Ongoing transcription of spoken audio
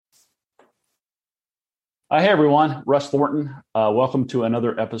Hey everyone, Russ Thornton. Welcome to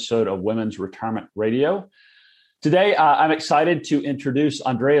another episode of Women's Retirement Radio. Today, I'm excited to introduce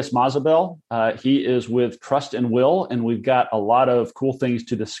Andreas Mazabel. He is with Trust and Will, and we've got a lot of cool things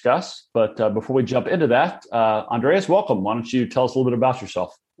to discuss. But before we jump into that, Andreas, welcome. Why don't you tell us a little bit about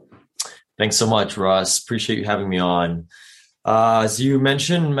yourself? Thanks so much, Russ. Appreciate you having me on. As you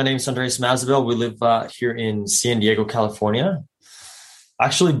mentioned, my name is Andreas Mazabel. We live here in San Diego, California.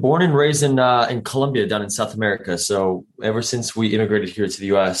 Actually born and raised in Colombia, down in South America. So ever since we immigrated here to the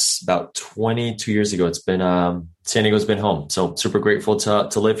U.S. about 22 years ago, it's been San Diego's been home. So super grateful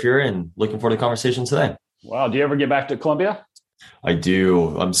to live here and looking forward to the conversation today. Wow. Do you ever get back to Colombia? I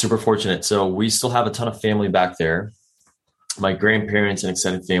do. I'm super fortunate. So we still have a ton of family back there, my grandparents and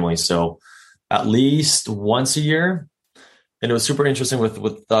extended family. So at least once a year. And it was super interesting with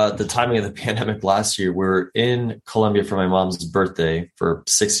the timing of the pandemic last year. We were in Colombia for my mom's birthday, for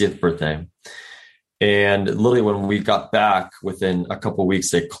 60th birthday. And literally when we got back, within a couple of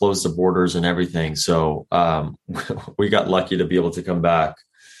weeks, they closed the borders and everything. So we got lucky to be able to come back.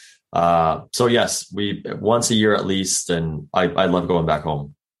 So yes, we once a year at least. And I love going back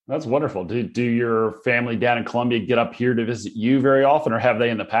home. That's wonderful. Do your family down in Colombia get up here to visit you very often, or have they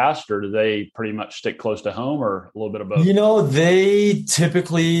in the past, or do they pretty much stick close to home, or a little bit of both? They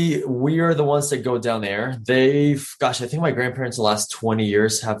typically, we are the ones that go down there. I think my grandparents in the last 20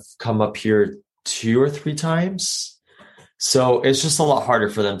 years have come up here 2 or 3 times. So it's just a lot harder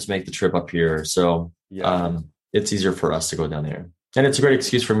for them to make the trip up here. So it's easier for us to go down there. And it's a great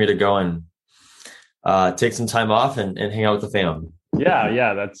excuse for me to go and take some time off and hang out with the fam. I've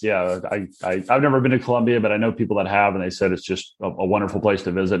never been to Colombia, but I know people that have, and they said it's just a wonderful place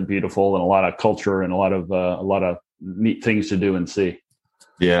to visit, and beautiful, and a lot of culture and a lot of neat things to do and see.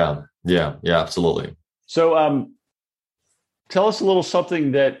 Yeah, absolutely. So, tell us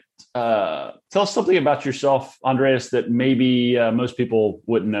something about yourself, Andreas, that maybe most people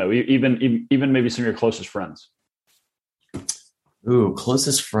wouldn't know, even maybe some of your closest friends. Ooh,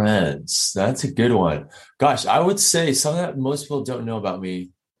 closest friends. That's a good one. Gosh, I would say something that most people don't know about me.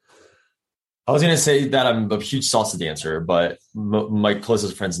 I was going to say that I'm a huge salsa dancer, but my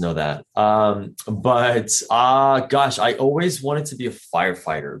closest friends know that. Gosh, I always wanted to be a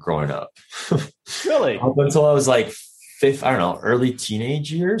firefighter growing up. Really? Up until I was like early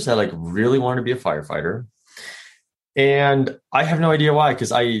teenage years, I really wanted to be a firefighter. And I have no idea why,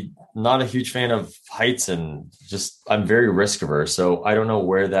 because I'm not a huge fan of heights and I'm very risk averse. So I don't know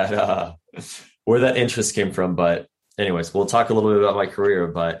where that interest came from. But anyways, we'll talk a little bit about my career,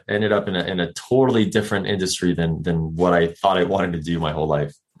 but ended up in a totally different industry than what I thought I wanted to do my whole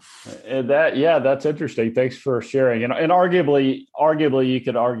life. And that's interesting. Thanks for sharing. And arguably you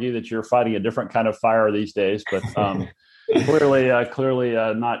could argue that you're fighting a different kind of fire these days, but clearly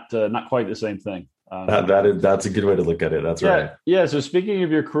not quite the same thing. That's a good way to look at it. That's right. Yeah. So speaking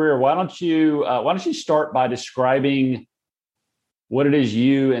of your career, why don't you start by describing what it is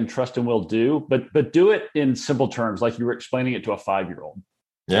you and Trust and Will do, but do it in simple terms, like you were explaining it to a 5-year-old.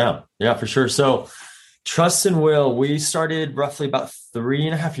 Yeah, for sure. So Trust and Will, we started roughly about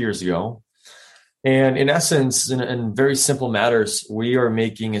 3.5 years ago. And in essence, in very simple matters, we are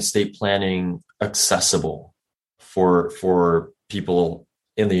making estate planning accessible for people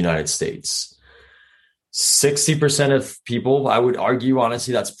in the United States. 60% of people, I would argue,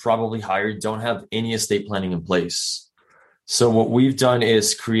 honestly, that's probably higher, don't have any estate planning in place. So what we've done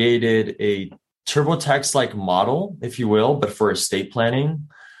is created a TurboTax-like model, if you will, but for estate planning,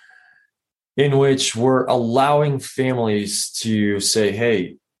 in which we're allowing families to say,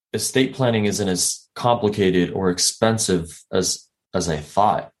 hey, estate planning isn't as complicated or expensive as I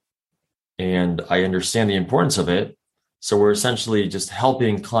thought. And I understand the importance of it. So we're essentially just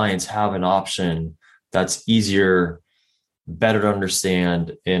helping clients have an option that's easier, better to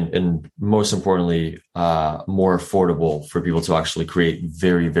understand, and most importantly, more affordable for people to actually create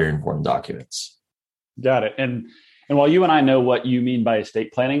very, very important documents. Got it. And while you and I know what you mean by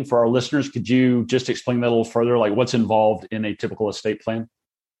estate planning, for our listeners, could you just explain that a little further, like what's involved in a typical estate plan?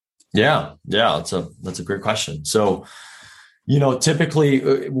 Yeah, that's a great question. So,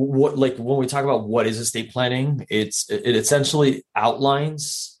 typically, when we talk about what is estate planning, it essentially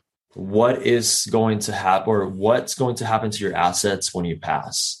outlines what is going to happen, or what's going to happen to your assets when you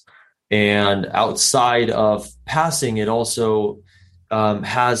pass. And outside of passing, it also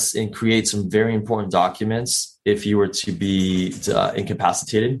has and creates some very important documents if you were to be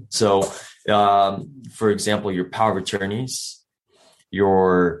incapacitated. So, for example, your power of attorneys,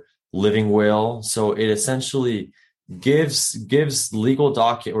 your living will. So it essentially gives legal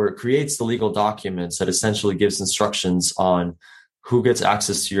or creates the legal documents that essentially gives instructions on who gets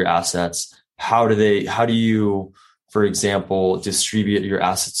access to your assets, how do you, for example, distribute your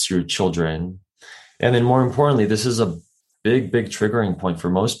assets to your children? And then more importantly, this is a big triggering point for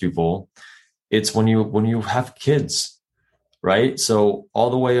most people. It's when you have kids, right? So all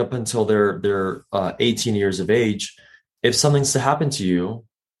the way up until they're 18 years of age, if something's to happen to you,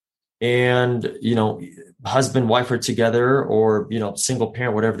 and husband, wife are together, or single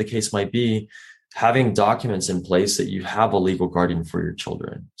parent, whatever the case might be, having documents in place that you have a legal guardian for your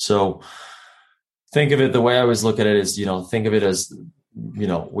children. So think of it, the way I always look at it is, think of it as,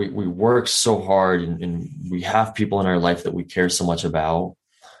 we work so hard, and we have people in our life that we care so much about.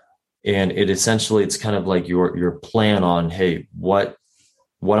 And it's kind of like your plan on, hey, what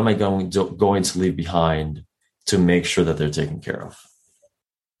am I going to leave behind to make sure that they're taken care of?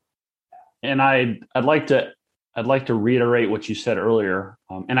 And I'd like to reiterate what you said earlier,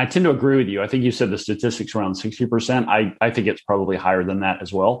 and I tend to agree with you. I think you said the statistics around 60%. I think it's probably higher than that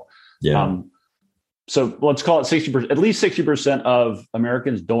as well. Yeah. So let's call it 60%. At least 60% of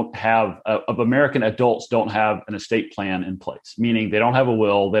Americans of American adults don't have an estate plan in place, meaning they don't have a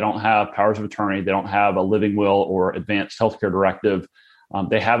will, they don't have powers of attorney, they don't have a living will or advanced healthcare directive.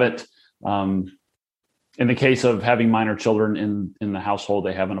 They haven't. In the case of having minor children in the household,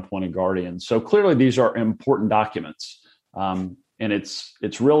 they have an appointed guardian. So clearly, these are important documents, and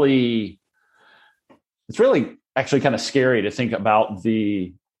it's really actually kind of scary to think about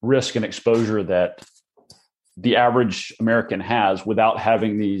the risk and exposure that the average American has without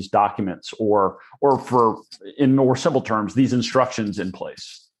having these documents, or for, in more simple terms, these instructions in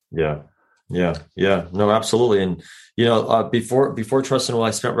place. Yeah. No, absolutely. And before Trust and Will,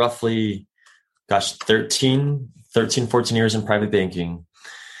 I spent roughly 13, 14 years in private banking.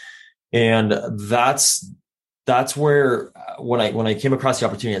 And that's where, when I came across the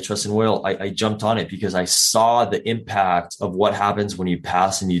opportunity at Trust and Will, I jumped on it because I saw the impact of what happens when you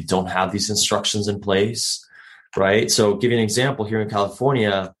pass and you don't have these instructions in place, right? So give you an example here in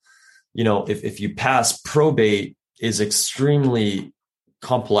California, if you pass, probate is extremely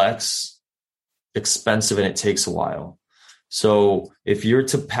complex, expensive, and it takes a while. So if you're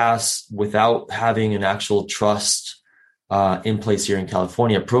to pass without having an actual trust in place here in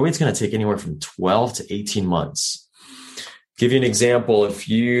California, probate's going to take anywhere from 12 to 18 months. Give you an example. If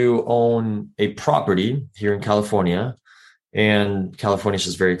you own a property here in California, and California is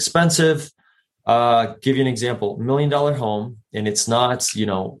just very expensive, give you an example, $1 million home, and it's not,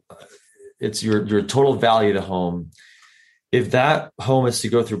 it's your total value of the home. If that home is to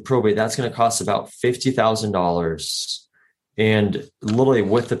go through probate, that's going to cost about $50,000. And literally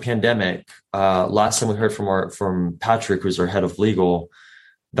with the pandemic, last time we heard from Patrick, who's our head of legal,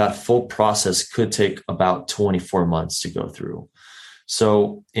 that full process could take about 24 months to go through.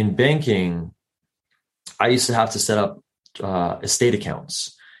 So in banking, I used to have to set up estate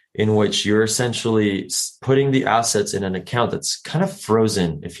accounts in which you're essentially putting the assets in an account that's kind of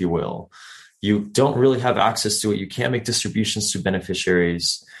frozen, if you will. You don't really have access to it. You can't make distributions to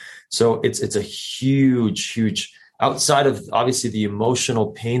beneficiaries. So it's a huge, outside of obviously the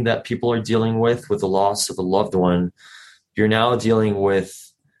emotional pain that people are dealing with the loss of a loved one, you're now dealing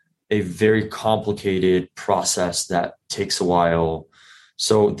with a very complicated process that takes a while.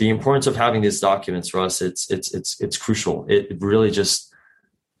 So the importance of having these documents for us, it's crucial. It really just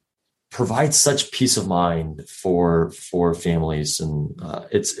provides such peace of mind for families. And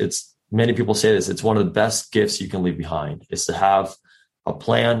it's many people say this, it's one of the best gifts you can leave behind, is to have a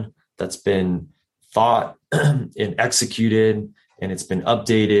plan that's been thought and executed, and it's been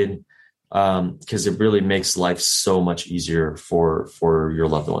updated, because it really makes life so much easier for your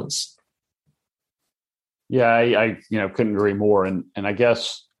loved ones. Yeah, I couldn't agree more. And I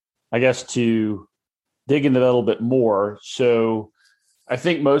guess to dig into that a little bit more. So I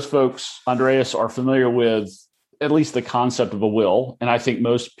think most folks, Andreas, are familiar with at least the concept of a will. And I think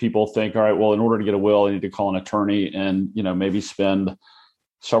most people think, all right, well, in order to get a will, I need to call an attorney and, maybe spend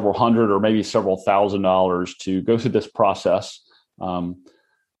several hundred or maybe several $1,000s to go through this process,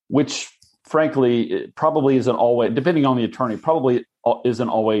 which frankly, it probably isn't always, depending on the attorney, probably isn't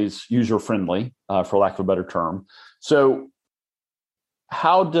always user-friendly, for lack of a better term. So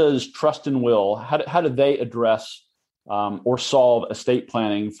how does Trust and Will, how do they address or solve estate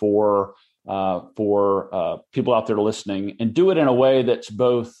planning for people out there listening, and do it in a way that's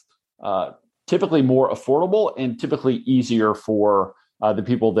both typically more affordable and typically easier for the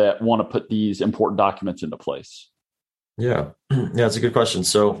people that want to put these important documents into place? Yeah, it's a good question.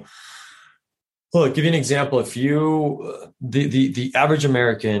 So, well, I'll give you an example. If the average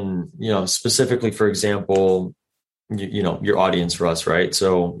American, specifically, for example, your audience for us, right?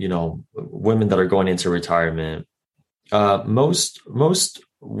 So, women that are going into retirement, most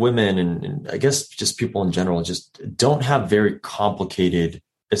women and I guess just people in general just don't have very complicated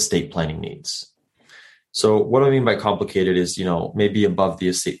estate planning needs. So what I mean by complicated is, maybe above the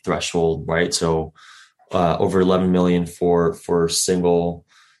estate threshold, right? So over 11 million for single,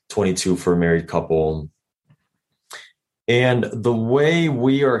 22 for a married couple. And the way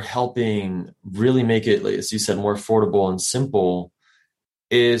we are helping really make it, as you said, more affordable and simple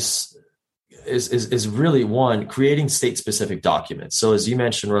is really, one, creating state specific documents. So as you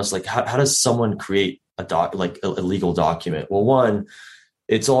mentioned, Russ, like how does someone create a legal document? Well, one,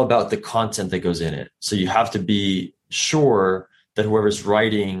 it's all about the content that goes in it. So you have to be sure that whoever's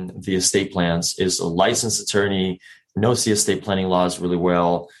writing the estate plans is a licensed attorney, knows the estate planning laws really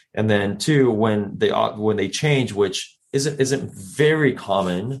well. And then two, when they change, which isn't very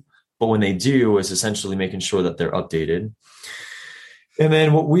common, but when they do, is essentially making sure that they're updated. And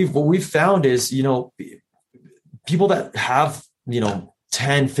then what we've found is, people that have, $10,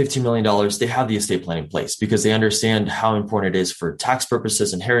 $15 million, they have the estate plan in place because they understand how important it is for tax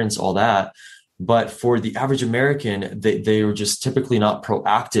purposes, inheritance, all that. But for the average American, they are just typically not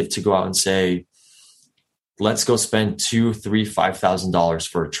proactive to go out and say, let's go spend $2,000, $3,000, $5,000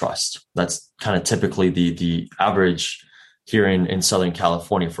 for a trust. That's kind of typically the average here in Southern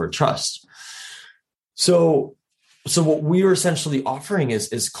California for a trust. So what we are essentially offering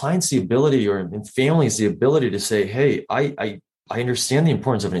is clients the ability, or families the ability to say, hey, I understand the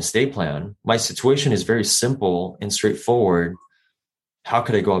importance of an estate plan. My situation is very simple and straightforward. How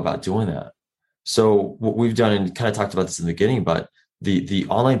could I go about doing that? So what we've done, and kind of talked about this in the beginning, but the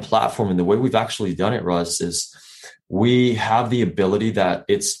online platform and the way we've actually done it, Russ, is we have the ability that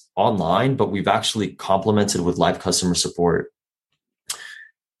it's online, but we've actually complemented with live customer support.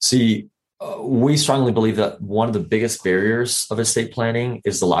 See, we strongly believe that one of the biggest barriers of estate planning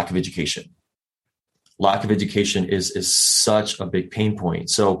is the lack of education. Lack of education is such a big pain point.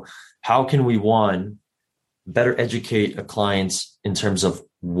 So how can we, one, better educate a client in terms of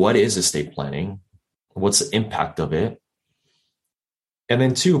what is estate planning, what's the impact of it, and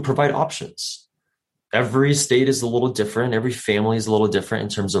then two, provide options. Every state is a little different. Every family is a little different in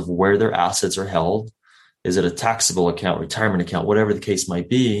terms of where their assets are held. Is it a taxable account, retirement account, whatever the case might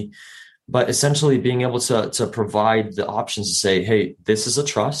be? But essentially being able to provide the options to say, hey, this is a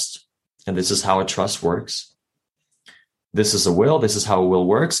trust, and this is how a trust works. This is a will, this is how a will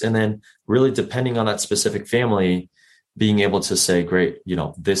works. And then really depending on that specific family, being able to say, great,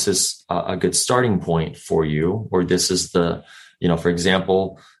 this is a good starting point for you, or this is the, for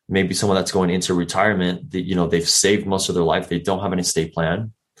example, maybe someone that's going into retirement, they've saved most of their life. They don't have an estate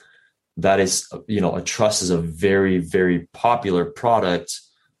plan. That is, a trust is a very, very popular product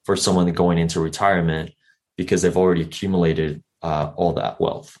for someone going into retirement because they've already accumulated all that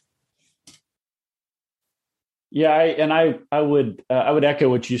wealth. Yeah, I would echo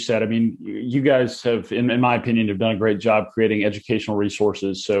what you said. I mean, you guys have, in my opinion, have done a great job creating educational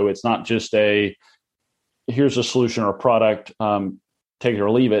resources. So it's not just here's a solution or a product, take it or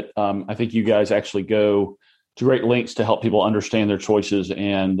leave it. I think you guys actually go to great lengths to help people understand their choices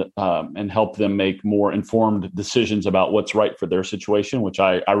and help them make more informed decisions about what's right for their situation, which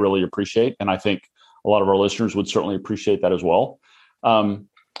I really appreciate. And I think a lot of our listeners would certainly appreciate that as well.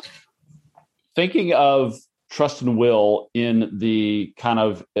 Thinking of trust and will in the kind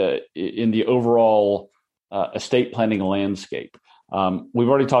of in the overall estate planning landscape. We've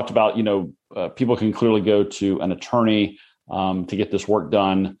already talked about, people can clearly go to an attorney to get this work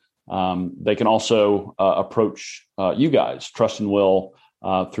done. They can also approach you guys, Trust and Will,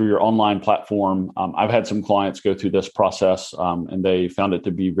 through your online platform. I've had some clients go through this process, and they found it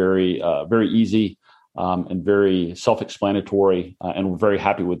to be very, very easy and very self-explanatory, and we're very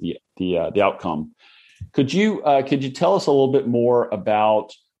happy with the outcome. Could you tell us a little bit more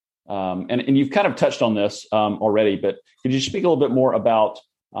about, and you've kind of touched on this already, but could you speak a little bit more about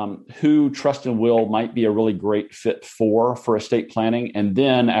who Trust and Will might be a really great fit for estate planning? And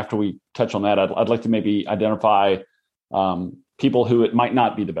then after we touch on that, I'd like to maybe identify people who it might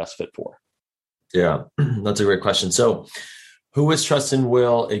not be the best fit for. Yeah, that's a great question. So who is Trust and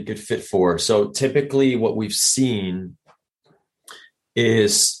Will a good fit for? So typically what we've seen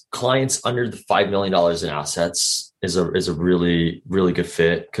is clients under the $5 million in assets is a really, really good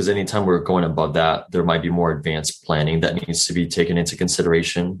fit, because anytime we're going above that, there might be more advanced planning that needs to be taken into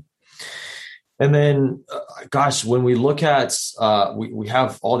consideration. And then, when we look at, we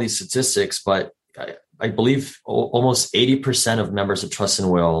have all these statistics, but I believe almost 80% of members of Trust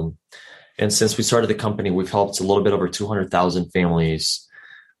and Will, and since we started the company, we've helped a little bit over 200,000 families.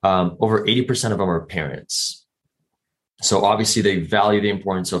 Over 80% of them are parents. So obviously they value the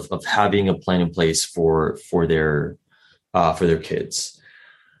importance of having a plan in place for their kids.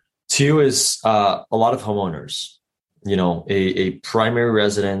 Two is a lot of homeowners. A primary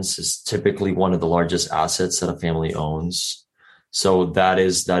residence is typically one of the largest assets that a family owns. So that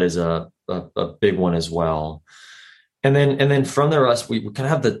is a big one as well. And then from the rest, we kind of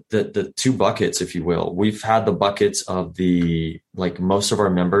have the two buckets, if you will. We've had the buckets of most of our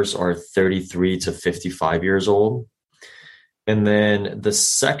members are 33 to 55 years old. And then the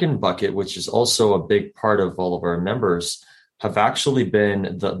second bucket, which is also a big part of all of our members, have actually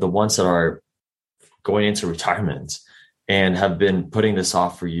been the ones that are going into retirement and have been putting this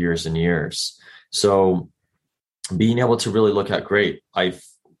off for years and years. So being able to really look at, great, I've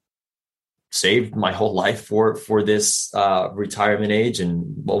saved my whole life for this retirement age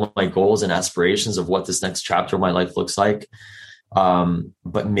and all my goals and aspirations of what this next chapter of my life looks like.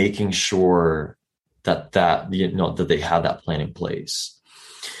 But making sure that they have that plan in place.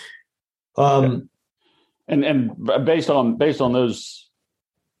 And based on those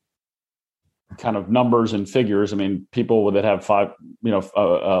kind of numbers and figures, I mean, people that have a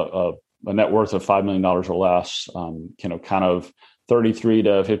net worth of $5 million or less, kind of 33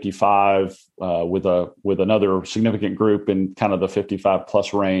 to 55, with another significant group in kind of the 55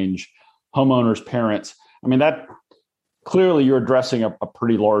 plus range, homeowners, parents. I mean, that clearly you're addressing a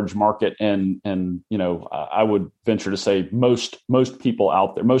pretty large market, and I would venture to say most people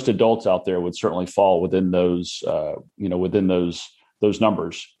out there, most adults out there would certainly fall within those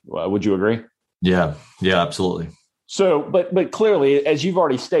numbers. Would you agree? Yeah, absolutely. So, but clearly, as you've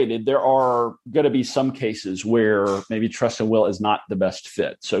already stated, there are going to be some cases where maybe trust and will is not the best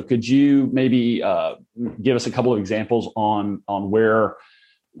fit. So could you maybe give us a couple of examples on where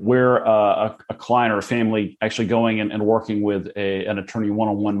a client or a family actually going and working with an attorney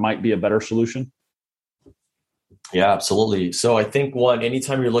one-on-one might be a better solution? Yeah, absolutely. So I think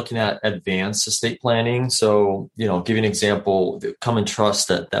anytime you're looking at advanced estate planning, so, give you an example, the common trust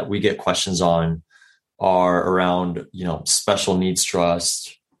that we get questions on are around, special needs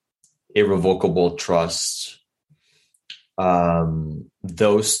trust, irrevocable trust.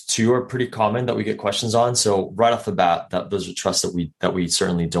 Those two are pretty common that we get questions on. So right off the bat, those are trusts that we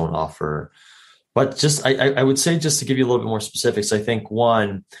certainly don't offer. But just I would say, just to give you a little bit more specifics, I think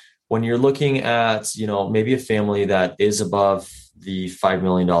one, when you're looking at maybe a family that is above the $5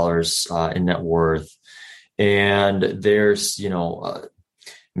 million in net worth, and there's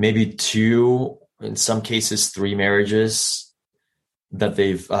maybe two, in some cases, three marriages that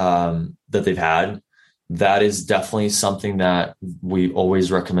they've had, that is definitely something that we always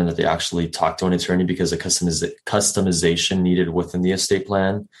recommend that they actually talk to an attorney, because the customization needed within the estate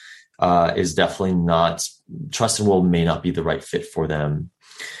plan is definitely not, trust and will may not be the right fit for them.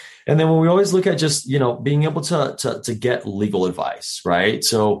 And then when we always look at just, being able to get legal advice, right?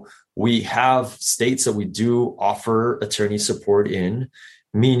 So we have states that we do offer attorney support in,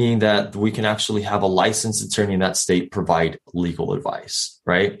 meaning that we can actually have a licensed attorney in that state provide legal advice,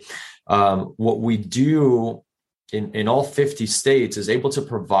 right? What we do in all 50 states is able to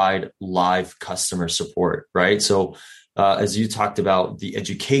provide live customer support, right? So as you talked about, the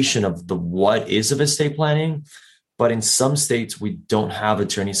education of what is of estate planning, but in some states we don't have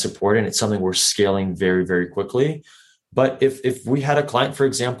attorney support, and it's something we're scaling very, very quickly. But if we had a client, for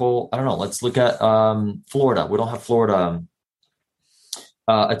example, I don't know, let's look at Florida. We don't have Florida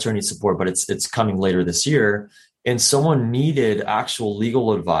attorney support, but it's coming later this year, and someone needed actual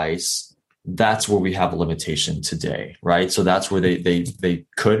legal advice. That's where we have a limitation today, right? So that's where they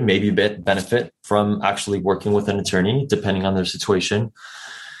could maybe benefit from actually working with an attorney, depending on their situation.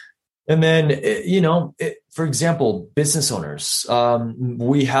 And then, for example, business owners.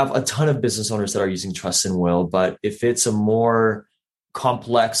 We have a ton of business owners that are using trust and will, but if it's a more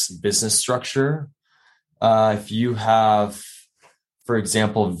complex business structure, if you have, for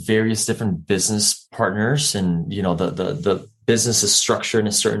example, various different business partners, and the business is structured in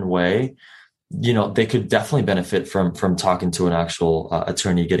a certain way, they could definitely benefit from talking to an actual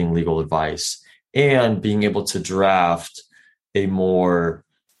attorney, getting legal advice, and being able to draft a more,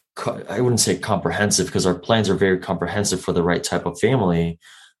 I wouldn't say comprehensive, because our plans are very comprehensive for the right type of family,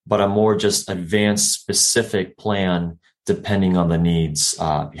 but a more just advanced specific plan depending on the needs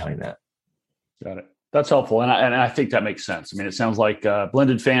behind that. Got it. That's helpful. And I think that makes sense. I mean, it sounds like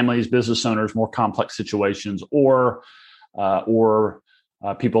blended families, business owners, more complex situations, or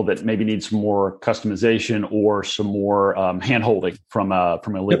people that maybe need some more customization or some more hand-holding from a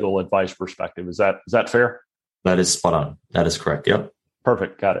legal advice perspective. Is that fair? That is spot on. That is correct. Yep.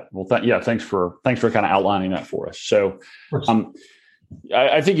 Perfect. Got it. Well, thanks for kind of outlining that for us. So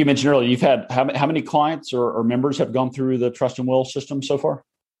I think you mentioned earlier, you've had how many clients or members have gone through the trust and will system so far?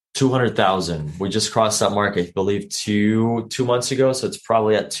 200,000. We just crossed that mark, I believe, two months ago. So it's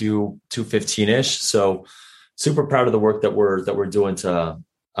probably at 215-ish. So super proud of the work that we're doing to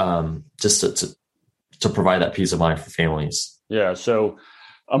just to provide that peace of mind for families. Yeah. So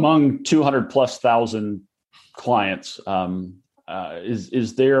among 200 plus thousand clients,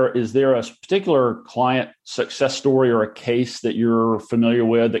 is there a particular client success story or a case that you're familiar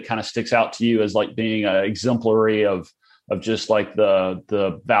with that kind of sticks out to you as like being exemplary of just like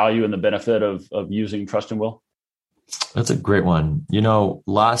the value and the benefit of using Trust and Will? That's a great one.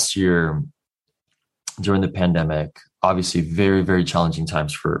 Last year during the pandemic, obviously very, very challenging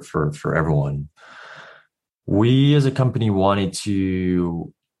times for everyone. We as a company wanted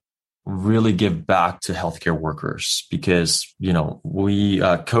to really give back to healthcare workers because, we,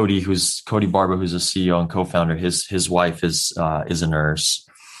 Cody Barba, who's a CEO and co-founder, his wife is a nurse,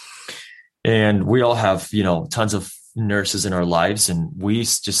 and we all have, tons of nurses in our lives. And we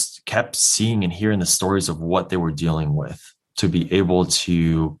just kept seeing and hearing the stories of what they were dealing with to be able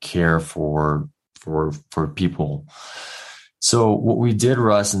to care for people. So what we did,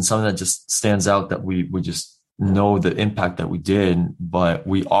 Russ, and something that just stands out that we just know the impact that we did, but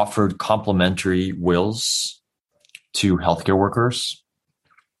we offered complimentary wills to healthcare workers.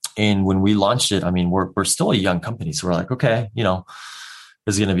 And when we launched it, I mean, we're still a young company. So we're like, okay,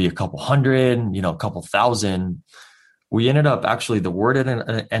 there's going to be a couple hundred, a couple thousand. We ended up the word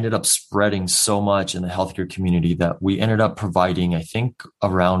ended up spreading so much in the healthcare community that we ended up providing, I think,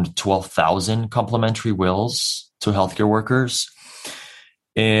 around 12,000 complimentary wills to healthcare workers.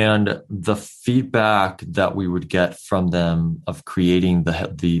 And the feedback that we would get from them of creating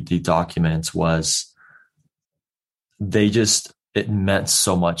the documents was it meant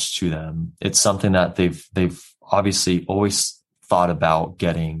so much to them. It's something that they've obviously always thought about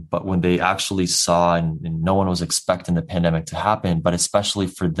getting, but when they actually saw, and no one was expecting the pandemic to happen, but especially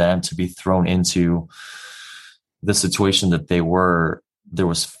for them to be thrown into the situation that there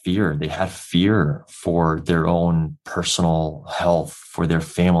was fear. They had fear for their own personal health, for their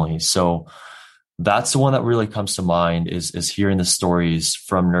family. So that's the one that really comes to mind is hearing the stories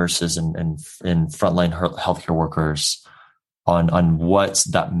from nurses and frontline healthcare workers on what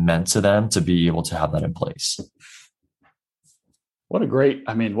that meant to them to be able to have that in place. What a great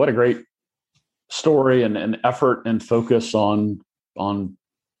story and effort and focus on from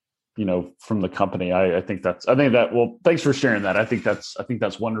the company. I think that, well, thanks for sharing that. I think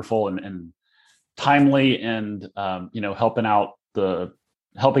that's wonderful and timely and, helping out the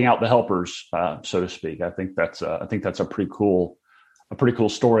helpers, so to speak. I think that's a pretty cool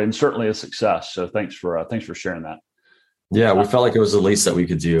story and certainly a success. So thanks for sharing that. Yeah, we felt like it was the least that we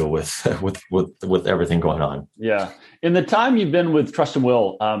could do with everything going on. Yeah. In the time you've been with Trust and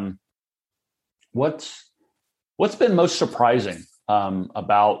Will, what's been most surprising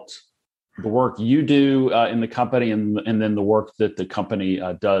about the work you do in the company and then the work that the company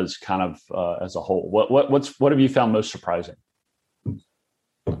does kind of as a whole? What have you found most surprising?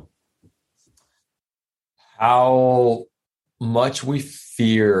 How much we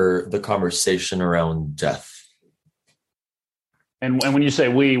fear the conversation around death. And when you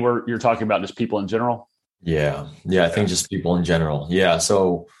say you're talking about just people in general? Yeah. I think just people in general. Yeah.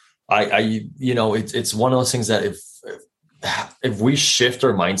 So it's one of those things that if we shift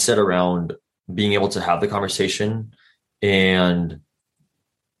our mindset around being able to have the conversation and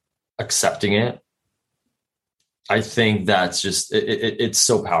accepting it, I think that's just, it's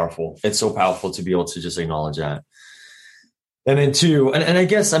so powerful. It's so powerful to be able to just acknowledge that. And then two, and I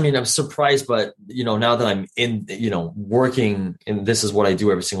guess, I mean, I'm surprised, but, now that I'm in, working and this is what I do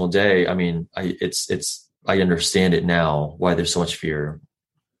every single day. I mean, I understand it now, why there's so much fear.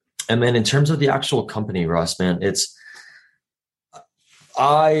 And then in terms of the actual company, Ross, man,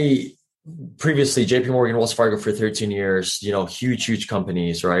 I previously JP Morgan, Wells Fargo for 13 years, huge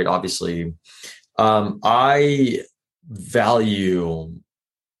companies, right? Obviously, I value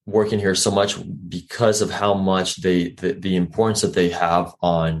working here so much because of how much the importance that they have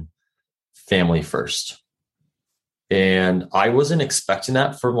on family first. And I wasn't expecting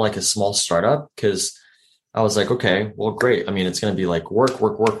that from like a small startup because I was like, okay, well, great. I mean, it's going to be like work,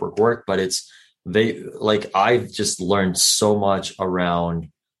 but I've just learned so much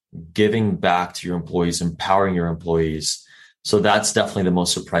around giving back to your employees, empowering your employees. So that's definitely the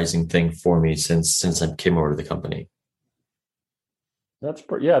most surprising thing for me since I came over to the company. That's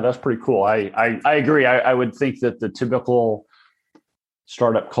pretty cool. I agree. I would think that the typical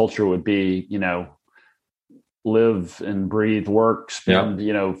startup culture would be, live and breathe work, spend,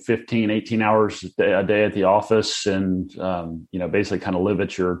 15, 18 hours a day at the office and, basically kind of live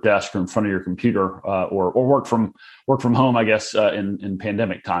at your desk or in front of your computer, or work from home, I guess, in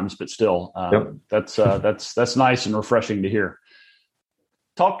pandemic times, but still, that's nice and refreshing to hear.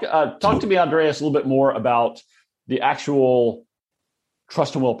 Talk to me, Andreas, a little bit more about the actual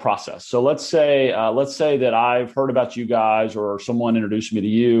trust and will process. So let's say that I've heard about you guys, or someone introduced me to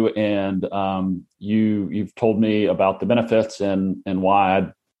you, and you've told me about the benefits and why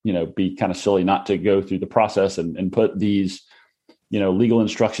I'd be kind of silly not to go through the process and put these legal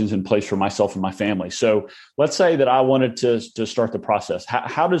instructions in place for myself and my family. So let's say that I wanted to start the process.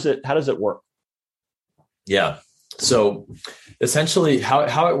 How does it work? Yeah. So essentially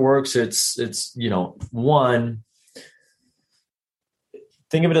how it works, it's one,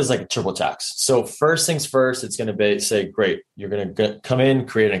 think of it as like a TurboTax. So first things first, it's going to say, great, you're going to come in,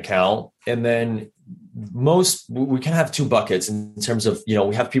 create an account. And then we can have two buckets in terms of,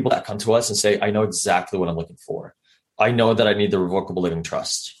 we have people that come to us and say, I know exactly what I'm looking for. I know that I need the revocable living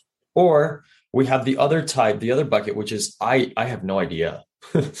trust. Or we have the other bucket, which is, I have no idea.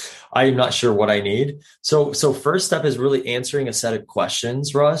 I'm not sure what I need. So first step is really answering a set of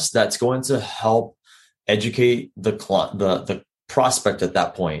questions, Russ, that's going to help educate the prospect at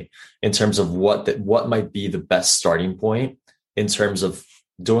that point in terms of what might be the best starting point in terms of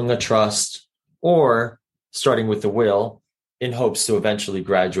doing a trust or starting with the will in hopes to eventually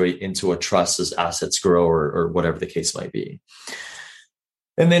graduate into a trust as assets grow or whatever the case might be.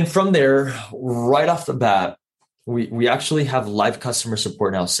 And then from there, right off the bat, we actually have live customer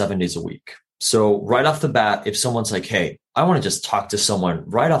support now 7 days a week. So right off the bat, if someone's like, hey, I want to just talk to someone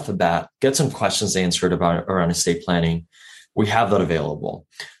right off the bat, get some questions answered around estate planning, we have that available.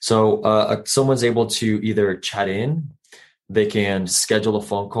 So someone's able to either chat in, they can schedule a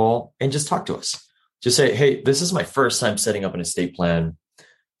phone call and just talk to us. Just say, hey, this is my first time setting up an estate plan.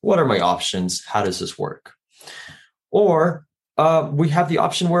 What are my options? How does this work? Or we have the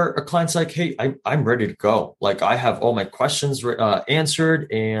option where a client's like, hey, I'm ready to go. Like I have all my questions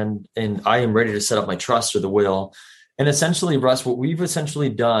answered and I am ready to set up my trust or the will. And essentially, Russ, what we've essentially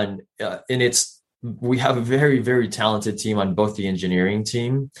done, we have a very, very talented team on both the engineering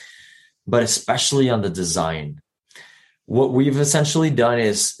team, but especially on the design. What we've essentially done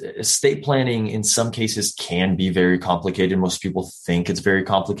is estate planning in some cases can be very complicated. Most people think it's very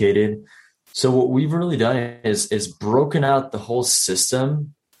complicated. So what we've really done is broken out the whole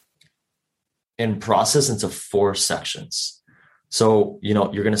system and process into 4 sections. So, you're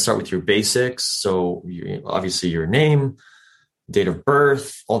going to start with your basics. So obviously your name, date of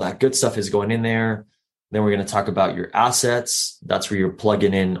birth, all that good stuff is going in there. Then we're going to talk about your assets. That's where you're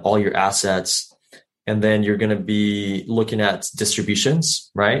plugging in all your assets. And then you're going to be looking at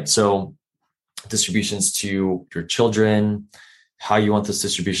distributions, right? So distributions to your children, how you want those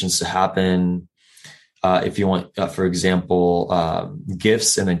distributions to happen. If you want, for example,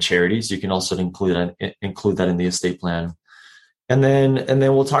 gifts and then charities, you can also include that in the estate plan. And then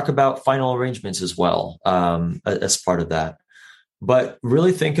we'll talk about final arrangements as well as part of that. But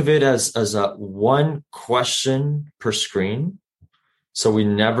really think of it as a one question per screen. So we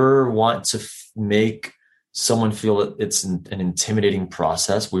never want to make someone feel that it's an intimidating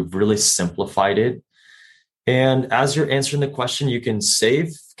process. We've really simplified it. And as you're answering the question, you can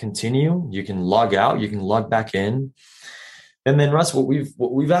save, continue, you can log out, you can log back in. And then Russ, what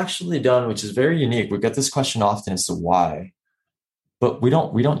we've actually done, which is very unique, we get this question often as to why, but we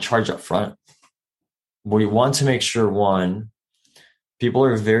don't charge up front. We want to make sure, one, people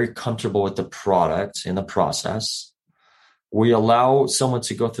are very comfortable with the product and the process. We allow someone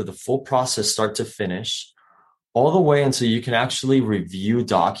to go through the full process, start to finish, all the way until you can actually review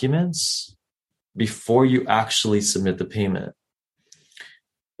documents before you actually submit the payment.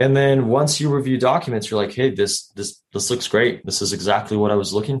 And then once you review documents, you're like, hey, this looks great. This is exactly what I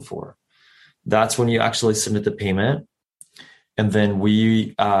was looking for. That's when you actually submit the payment. And then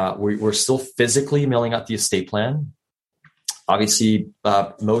we're still physically mailing out the estate plan. Obviously,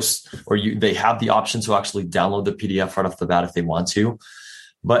 they have the option to actually download the PDF right off the bat if they want to.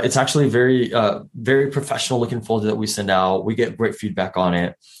 But it's actually very, very professional looking folder that we send out. We get great feedback on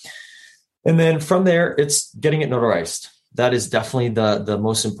it. And then from there, it's getting it notarized. That is definitely the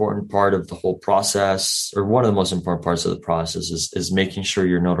most important part of the whole process, or one of the most important parts of the process is making sure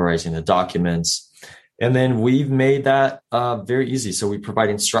you're notarizing the documents. And then we've made that very easy. So we provide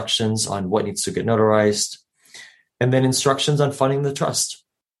instructions on what needs to get notarized, and then instructions on funding the trust.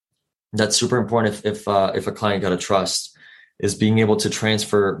 That's super important if a client got a trust, is being able to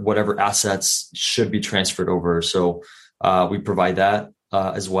transfer whatever assets should be transferred over. So we provide that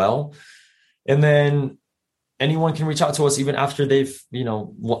as well. And then anyone can reach out to us even after they've,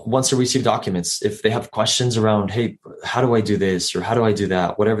 once they receive documents. If they have questions around, hey, how do I do this or how do I do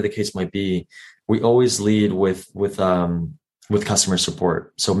that, whatever the case might be, we always lead with customer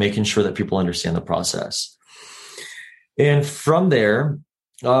support. So making sure that people understand the process. And from there,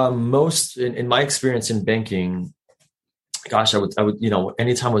 most in my experience in banking, gosh, I would,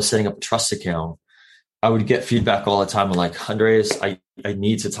 anytime I was setting up a trust account, I would get feedback all the time. I'm like, Andreas, I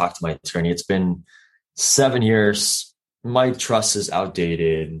need to talk to my attorney. It's been 7 years. My trust is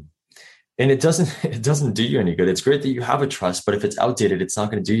outdated. And it doesn't do you any good. It's great that you have a trust, but if it's outdated, it's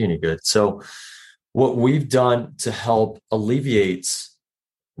not going to do you any good. So what we've done to help alleviate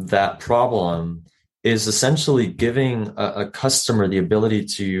that problem is essentially giving a customer the ability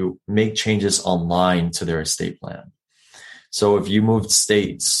to make changes online to their estate plan. So if you moved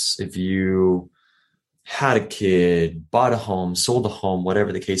states, if you had a kid, bought a home, sold a home,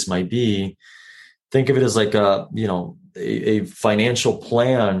 whatever the case might be, think of it as like a financial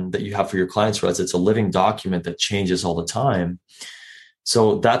plan that you have for your clients, whereas it's a living document that changes all the time.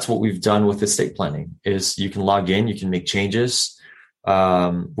 So that's what we've done with estate planning is you can log in, you can make changes.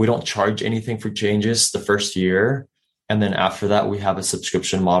 We don't charge anything for changes the first year. And then after that, we have a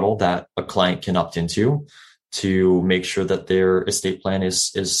subscription model that a client can opt into to make sure that their estate plan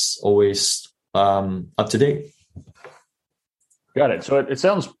is always up to date. Got it. So it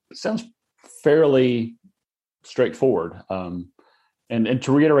sounds fairly straightforward. And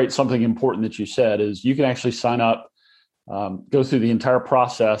to reiterate something important that you said is you can actually sign up, go through the entire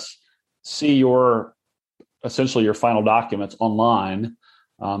process, see essentially your final documents online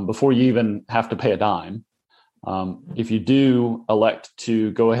before you even have to pay a dime. If you do elect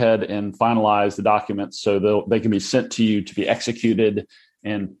to go ahead and finalize the documents so they can be sent to you to be executed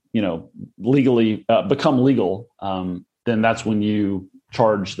and legally become legal, then that's when you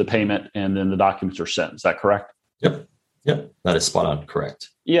charge the payment and then the documents are sent. Is that correct? Yep. That is spot on. Correct.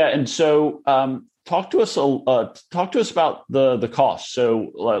 Yeah. And so talk to us about the cost.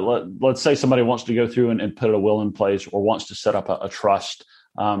 So let's say somebody wants to go through and put a will in place or wants to set up a trust.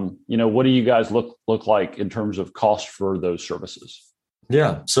 What do you guys look like in terms of cost for those services?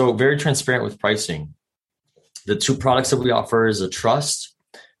 Yeah. So very transparent with pricing. The two products that we offer is a trust,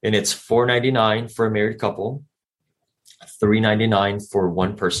 and it's $499 for a married couple, $399 for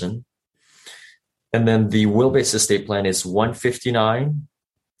one person. And then the will-based estate plan is $159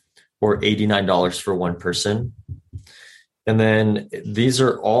 or $89 for one person. And then these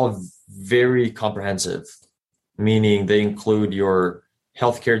are all very comprehensive, meaning they include your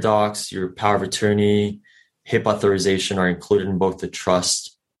healthcare docs, your power of attorney, HIP authorization are included in both the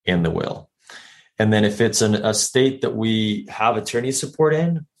trust and the will. And then if it's a state that we have attorney support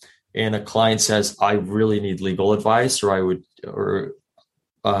in, and a client says, I really need legal advice, then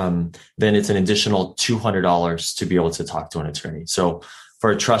it's an additional $200 to be able to talk to an attorney. So for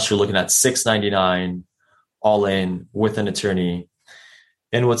a trust, you're looking at $699 all in with an attorney.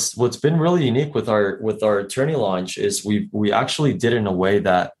 And what's been really unique with our attorney launch is we actually did it in a way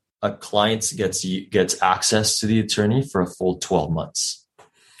that a client gets access to the attorney for a full 12 months.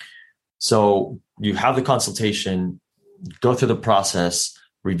 So you have the consultation, go through the process,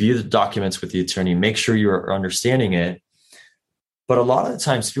 review the documents with the attorney, make sure you're understanding it. But a lot of the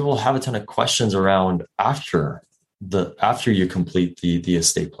times people have a ton of questions around after you complete the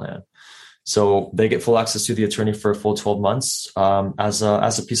estate plan. So they get full access to the attorney for a full 12 months as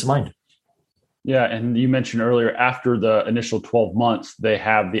a peace of mind. Yeah. And you mentioned earlier, after the initial 12 months, they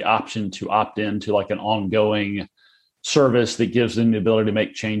have the option to opt into like an ongoing service that gives them the ability to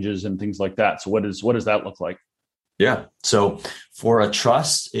make changes and things like that. So what does that look like? Yeah. So for a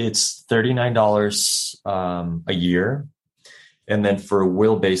trust, it's $39 a year. And then for a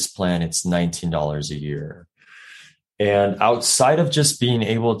will-based plan, it's $19 a year. And outside of just being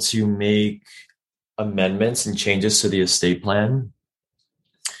able to make amendments and changes to the estate plan,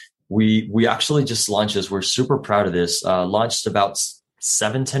 we actually just launched this. We're super proud of this. Launched about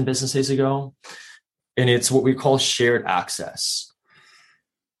 7-10 business days ago. And it's what we call shared access.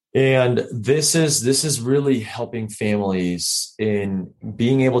 And this is really helping families in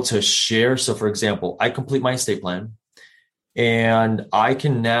being able to share. So for example, I complete my estate plan and I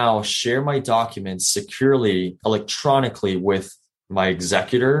can now share my documents securely, electronically with my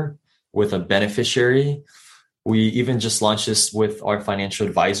executor, with a beneficiary. We even just launched this with our financial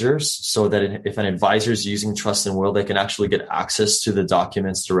advisors so that if an advisor is using trust and will, they can actually get access to the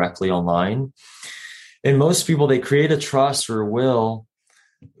documents directly online. And most people, they create a trust or a will.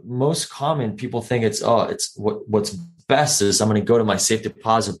 Most common people think it's what's best is I'm going to go to my safe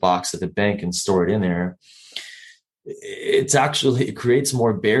deposit box at the bank and store it in there. It creates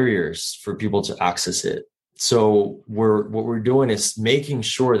more barriers for people to access it. So what we're doing is making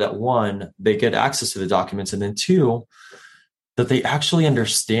sure that one, they get access to the documents, and then two, that they actually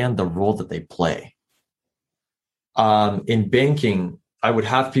understand the role that they play. In banking, I would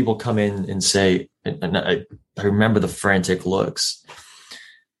have people come in and say, and I remember the frantic looks.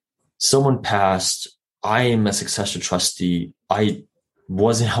 Someone passed. I am a successor trustee. I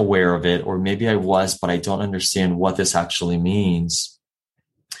wasn't aware of it, or maybe I was, but I don't understand what this actually means.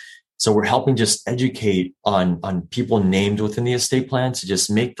 So we're helping just educate on people named within the estate plan to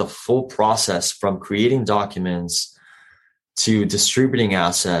just make the full process from creating documents to distributing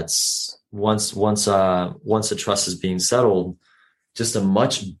assets once a trust is being settled, just a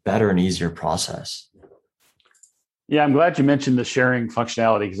much better and easier process. Yeah, I'm glad you mentioned the sharing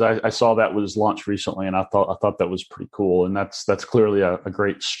functionality, because I saw that was launched recently, and I thought that was pretty cool. And that's clearly a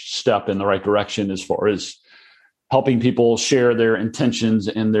great step in the right direction as far as helping people share their intentions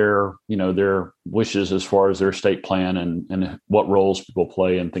and their wishes as far as their estate plan and what roles people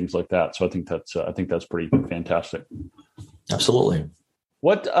play and things like that. So I think that's pretty fantastic. Absolutely.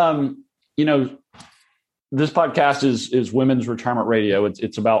 What this podcast is Women's Retirement Radio.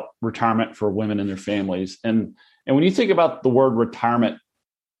 It's about retirement for women and their families. And when you think about the word retirement,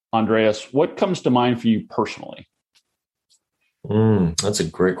 Andreas, what comes to mind for you personally? That's a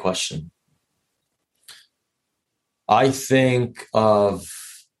great question. I think of,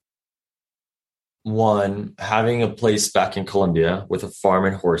 one, having a place back in Colombia with a farm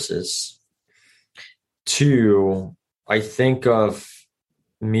and horses. Two, I think of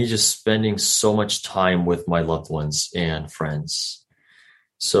me just spending so much time with my loved ones and friends.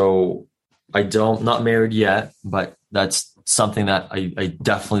 So not married yet, but that's something that I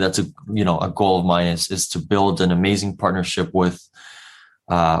definitely, that's a goal of mine is to build an amazing partnership with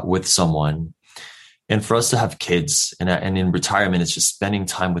someone. And for us to have kids and in retirement, it's just spending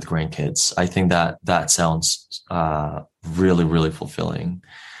time with grandkids. I think that sounds really, really fulfilling.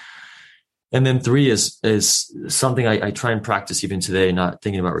 And then three is something I try and practice even today, not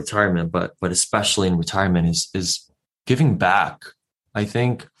thinking about retirement, but especially in retirement is giving back. I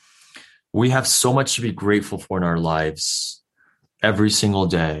think we have so much to be grateful for in our lives every single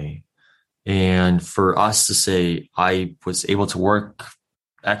day. And for us to say, I was able to work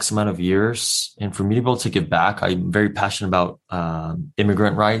X amount of years, and for me to be able to give back, I'm very passionate about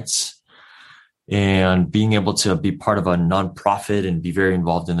immigrant rights, and being able to be part of a nonprofit and be very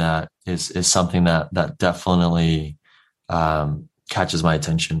involved in that is something that definitely catches my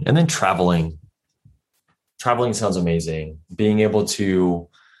attention. And then traveling sounds amazing. Being able to,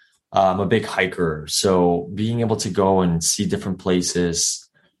 I'm a big hiker, so being able to go and see different places.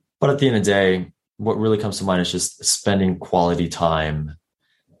 But at the end of the day, what really comes to mind is just spending quality time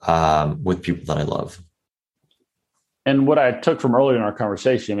with people that I love. And what I took from earlier in our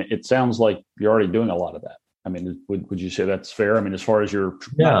conversation, it sounds like you're already doing a lot of that. I mean, would you say that's fair? I mean, as far as your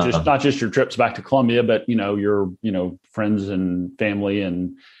not just your trips back to Colombia, but your friends and family,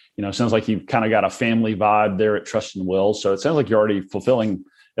 and it sounds like you've kind of got a family vibe there at Trust and Will. So it sounds like you're already fulfilling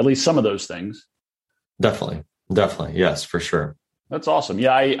at least some of those things. Definitely, yes, for sure. That's awesome.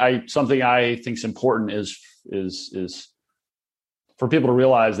 Yeah, I something I think is important is for people to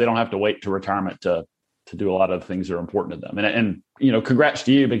realize they don't have to wait to retirement to do a lot of things that are important to them. And congrats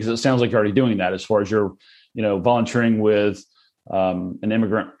to you, because it sounds like you're already doing that as far as you're, volunteering with an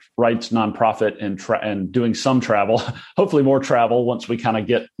immigrant rights nonprofit and doing some travel, hopefully more travel once we kind of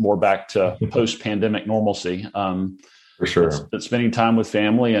get more back to post-pandemic normalcy. For sure. But spending time with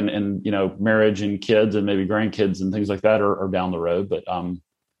family and marriage and kids and maybe grandkids and things like that are down the road. But,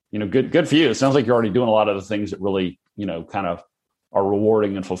 good for you. It sounds like you're already doing a lot of the things that really, kind of are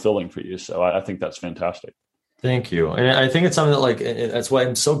rewarding and fulfilling for you. So I think that's fantastic. Thank you. And I think it's something that that's why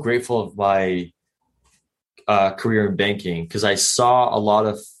I'm so grateful of my career in banking, because I saw a lot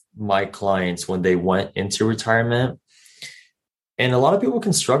of my clients when they went into retirement, and a lot of people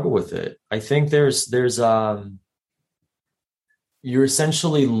can struggle with it. I think there's you're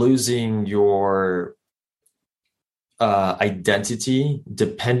essentially losing your identity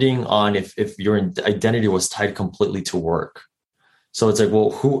depending on if your identity was tied completely to work. So it's like,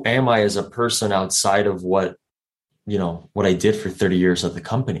 well, who am I as a person outside of what I did for 30 years at the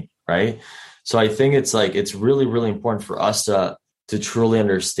company, right? So I think it's really, really important for us to truly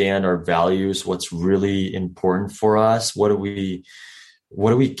understand our values, what's really important for us, what do we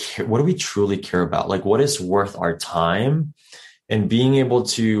truly care about, like what is worth our time, and being able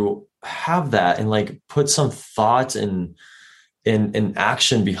to have that and put some thought and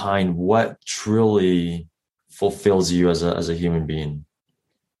action behind what truly fulfills you as a human being.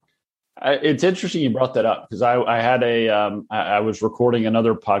 It's interesting you brought that up because I was recording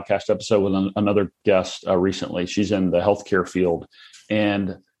another podcast episode with another guest recently. She's in the healthcare field,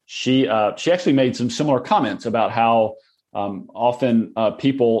 and she actually made some similar comments about how often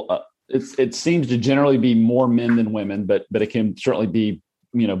people it seems to generally be more men than women, but it can certainly be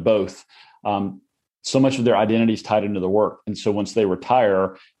both. So much of their identity is tied into the work, and so once they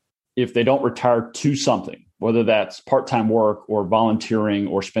retire, if they don't retire to something, whether that's part-time work or volunteering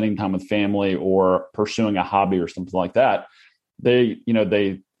or spending time with family or pursuing a hobby or something like that, they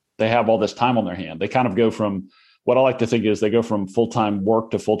have all this time on their hand. They kind of go from, what I like to think is they go from full-time work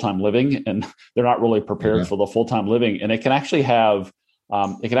to full-time living, and they're not really prepared for the full-time living. And it can actually have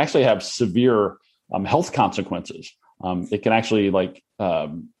severe health consequences. It can actually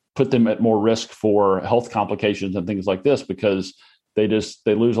put them at more risk for health complications and things like this, because they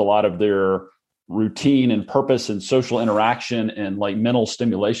lose a lot of their routine and purpose and social interaction and like mental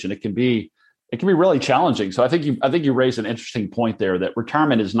stimulation. It can be really challenging. So I think you raised an interesting point there, that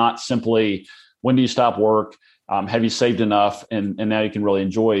retirement is not simply when do you stop work, have you saved enough, and now you can really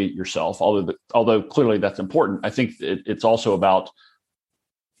enjoy yourself. Although clearly that's important. I think it's also about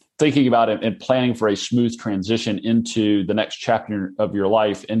thinking about it and planning for a smooth transition into the next chapter of your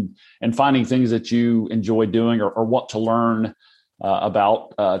life, and finding things that you enjoy doing or want to learn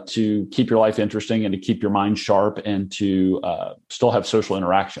about to keep your life interesting and to keep your mind sharp and to still have social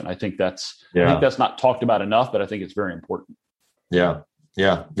interaction. I think that's not talked about enough, but I think it's very important. Yeah.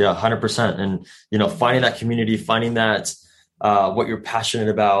 100%. And, finding that community, finding that what you're passionate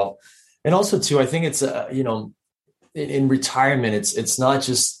about. And also too, I think it's, in retirement, it's not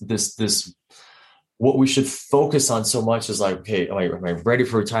just this, what we should focus on so much is like, okay, am I ready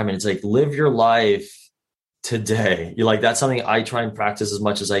for retirement? It's like, live your life today. That's something I try and practice as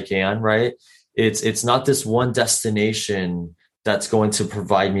much as I can, right? It's not this one destination that's going to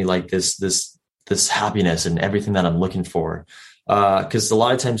provide me like this happiness and everything that I'm looking for. Because a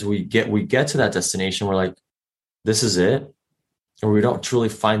lot of times we get to that destination, we're like, this is it, or we don't truly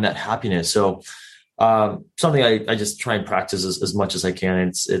find that happiness. So something I just try and practice as much as I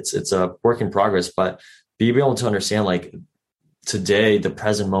can. It's a work in progress, but being able to understand like today, the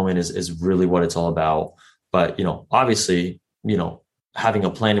present moment is really what it's all about. But, obviously, having a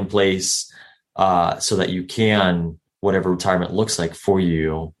plan in place so that you can, whatever retirement looks like for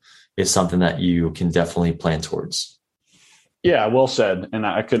you, is something that you can definitely plan towards. Yeah, well said. And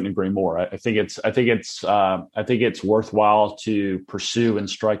I couldn't agree more. I think it's worthwhile to pursue and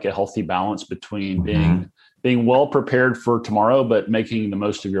strike a healthy balance between being well prepared for tomorrow, but making the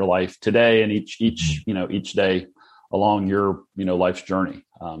most of your life today and each day along your, life's journey.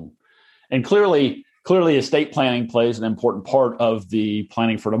 And clearly estate planning plays an important part of the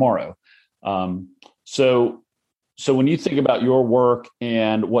planning for tomorrow. So when you think about your work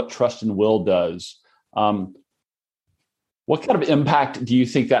and what Trust and Will does, what kind of impact do you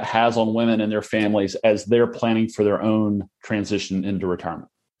think that has on women and their families as they're planning for their own transition into retirement?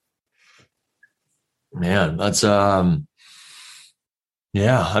 Man, that's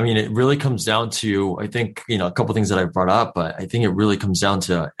it really comes down to, I think, a couple of things that I brought up, but I think it really comes down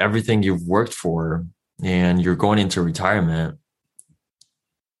to everything you've worked for and you're going into retirement.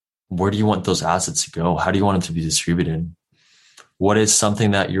 Where do you want those assets to go? How do you want them to be distributed? What is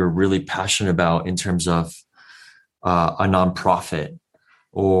something that you're really passionate about in terms of a nonprofit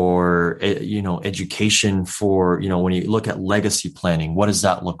or, education for, when you look at legacy planning, what does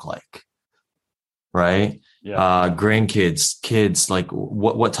that look like? Right. Yeah. Grandkids, kids, like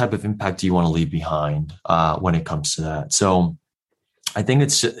what type of impact do you want to leave behind when it comes to that? So I think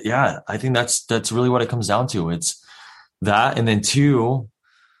I think that's really what it comes down to. It's that. And then two,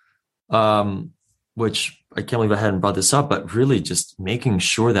 which I can't believe I hadn't brought this up, but really just making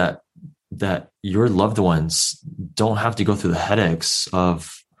sure that your loved ones don't have to go through the headaches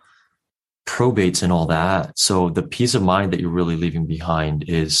of probates and all that. So the peace of mind that you're really leaving behind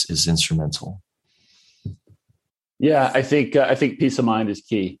is instrumental. Yeah, I think peace of mind is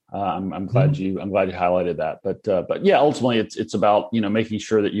key. I'm glad you highlighted that. But yeah, ultimately it's about, making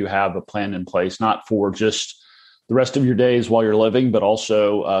sure that you have a plan in place, not for just the rest of your days while you're living, but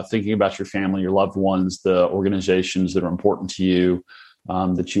also thinking about your family, your loved ones, the organizations that are important to you,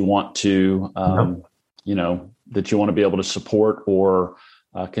 that you want to, that you want to be able to support or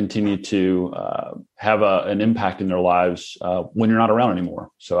continue to have an impact in their lives when you're not around anymore.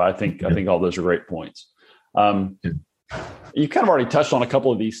 So I think all those are great points. You kind of already touched on a couple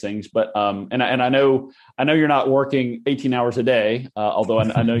of these things, but and I know you're not working 18 hours a day, although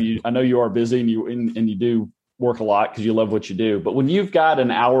I know you are busy and you do work a lot because you love what you do. But when you've got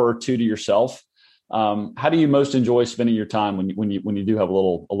an hour or two to yourself, How do you most enjoy spending your time when you do have a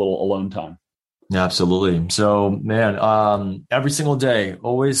little alone time? Yeah, absolutely. So, man, every single day,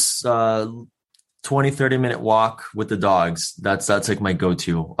 always 20, 30-minute walk with the dogs. That's like my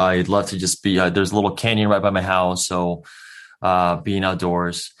go-to. I'd love to just be, there's a little canyon right by my house. So, being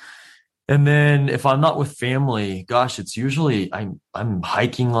outdoors. And then if I'm not with family, gosh, it's usually I'm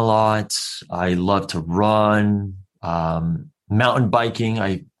hiking a lot. I love to run, mountain biking.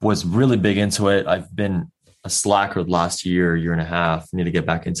 I was really big into it. I've been a slacker the last year and a half. I need to get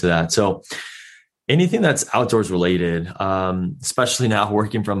back into that. So anything that's outdoors related, especially now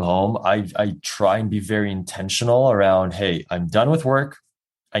working from home, I try and be very intentional around, hey, I'm done with work.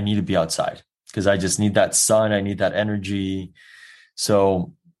 I need to be outside because I just need that sun. I need that energy.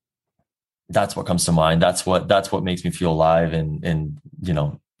 So that's what comes to mind. That's what makes me feel alive and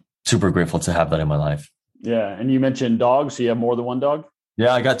super grateful to have that in my life. Yeah. And you mentioned dogs. So you have more than one dog?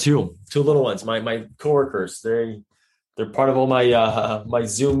 Yeah, I got two little ones. My coworkers, they're part of all my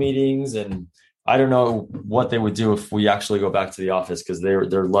Zoom meetings, and I don't know what they would do if we actually go back to the office because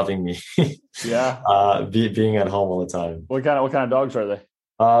they're loving me. Yeah. Being at home all the time. What kind of dogs are they?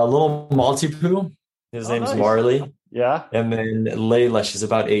 Little Maltipoo. His name's nice. Marley. Yeah. And then Layla, she's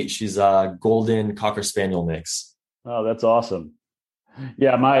about 8. She's a golden cocker spaniel mix. Oh, that's awesome.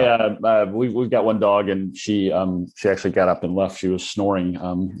 Yeah, we've got one dog, and she actually got up and left. She was snoring.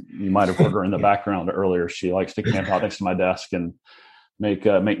 You might have heard her in the background earlier. She likes to camp out next to my desk and make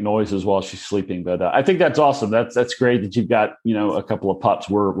noises while she's sleeping. But I think that's awesome. That's great that you've got a couple of pups.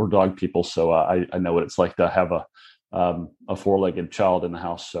 We're dog people, so I know what it's like to have a 4-legged child in the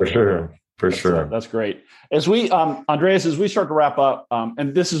house. So, For sure. That's great. As we, Andreas, as we start to wrap up,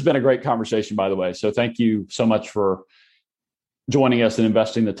 and this has been a great conversation, by the way. So thank you so much for joining us and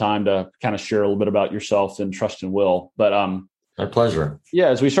investing the time to kind of share a little bit about yourself and Trust and Will. But my pleasure. Yeah,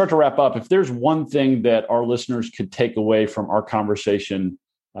 as we start to wrap up, if there's one thing that our listeners could take away from our conversation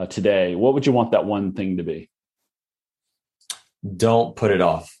today, what would you want that one thing to be? Don't put it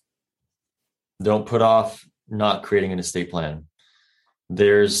off. Don't put off not creating an estate plan.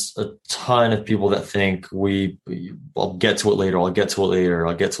 There's a ton of people that think I'll get to it later. I'll get to it later.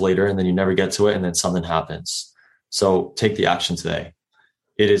 I'll get to it later. And then you never get to it. And then something happens. So take the action today.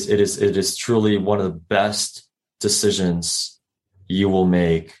 It is truly one of the best decisions you will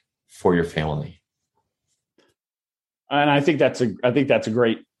make for your family. And I think that's a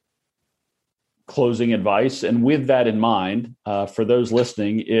great closing advice. And with that in mind, for those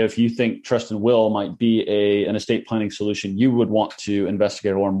listening, if you think Trust and Will might be an estate planning solution you would want to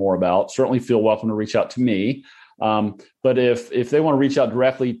investigate or learn more about, certainly feel welcome to reach out to me. But if they want to reach out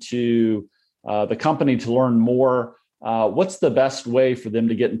directly to the company to learn more, what's the best way for them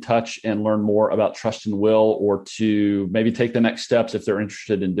to get in touch and learn more about Trust and Will, or to maybe take the next steps if they're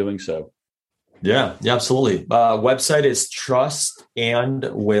interested in doing so? Yeah, absolutely. Website is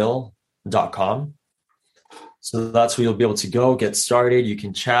trustandwill.com. So that's where you'll be able to go get started. You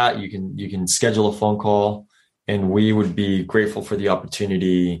can chat, you can schedule a phone call, and we would be grateful for the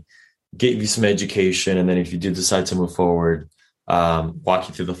opportunity, get you some education. And then if you do decide to move forward, walk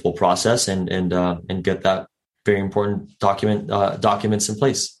you through the full process and get that very important documents in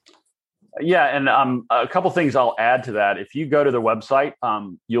place. Yeah. And a couple things I'll add to that. If you go to their website,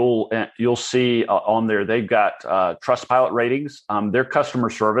 you'll see on there, they've got Trustpilot ratings. Their customer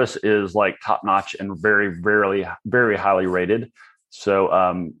service is like top notch and very, very, very highly rated. So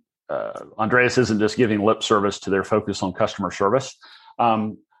Andreas isn't just giving lip service to their focus on customer service.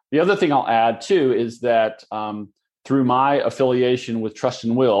 The other thing I'll add too is that through my affiliation with Trust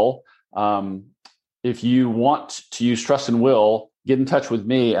and Will, if you want to use Trust and Will, get in touch with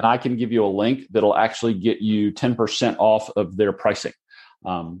me and I can give you a link that'll actually get you 10% off of their pricing.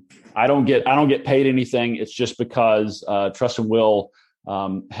 I don't get paid anything. It's just because Trust and Will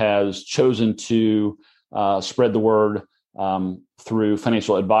has chosen to spread the word through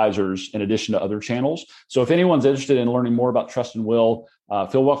financial advisors in addition to other channels. So if anyone's interested in learning more about Trust and Will,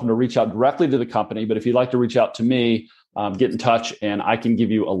 feel welcome to reach out directly to the company. But if you'd like to reach out to me, get in touch and I can give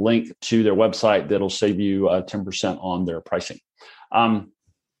you a link to their website that'll save you 10% on their pricing.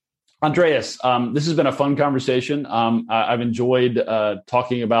 Andreas, this has been a fun conversation. I've enjoyed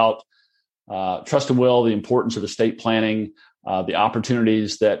talking about Trust and Will, the importance of estate planning, the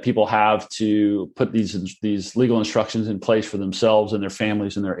opportunities that people have to put these legal instructions in place for themselves and their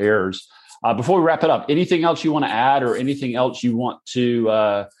families and their heirs. Before we wrap it up, anything else you want to add or anything else you want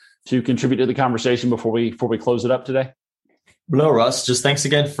to contribute to the conversation before we close it up today? No, Russ, just thanks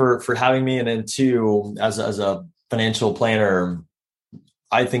again for having me. And then too, as a financial planner,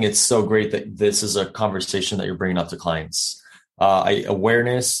 I think it's so great that this is a conversation that you're bringing up to clients.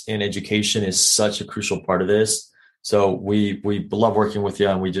 Awareness and education is such a crucial part of this. So we love working with you,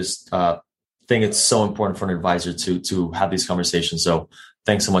 and we just think it's so important for an advisor to have these conversations. So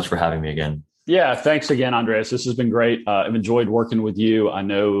thanks so much for having me again. Yeah, thanks again, Andreas. This has been great. I've enjoyed working with you. I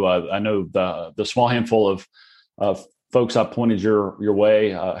know the small handful of folks I pointed your way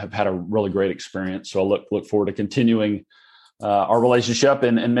have had a really great experience. So I look forward to continuing our relationship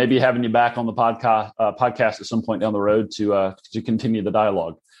and maybe having you back on the podcast at some point down the road to continue the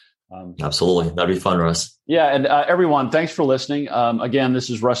dialogue. Absolutely. That'd be fun, Russ. Yeah. And everyone, thanks for listening. Again, this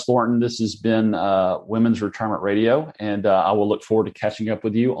is Russ Thornton. This has been Women's Retirement Radio, and I will look forward to catching up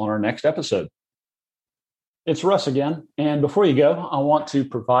with you on our next episode. It's Russ again. And before you go, I want to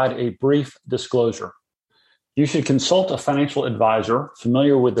provide a brief disclosure. You should consult a financial advisor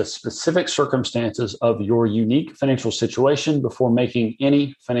familiar with the specific circumstances of your unique financial situation before making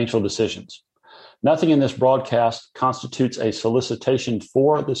any financial decisions. Nothing in this broadcast constitutes a solicitation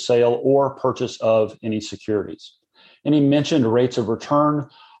for the sale or purchase of any securities. Any mentioned rates of return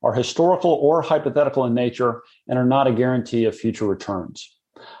are historical or hypothetical in nature and are not a guarantee of future returns.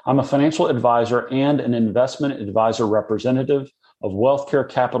 I'm a financial advisor and an investment advisor representative of WealthCare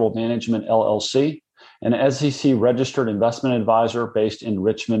Capital Management, LLC, an SEC-registered investment advisor based in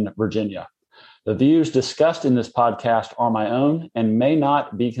Richmond, Virginia. The views discussed in this podcast are my own and may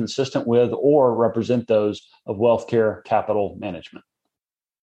not be consistent with or represent those of WealthCare Capital Management.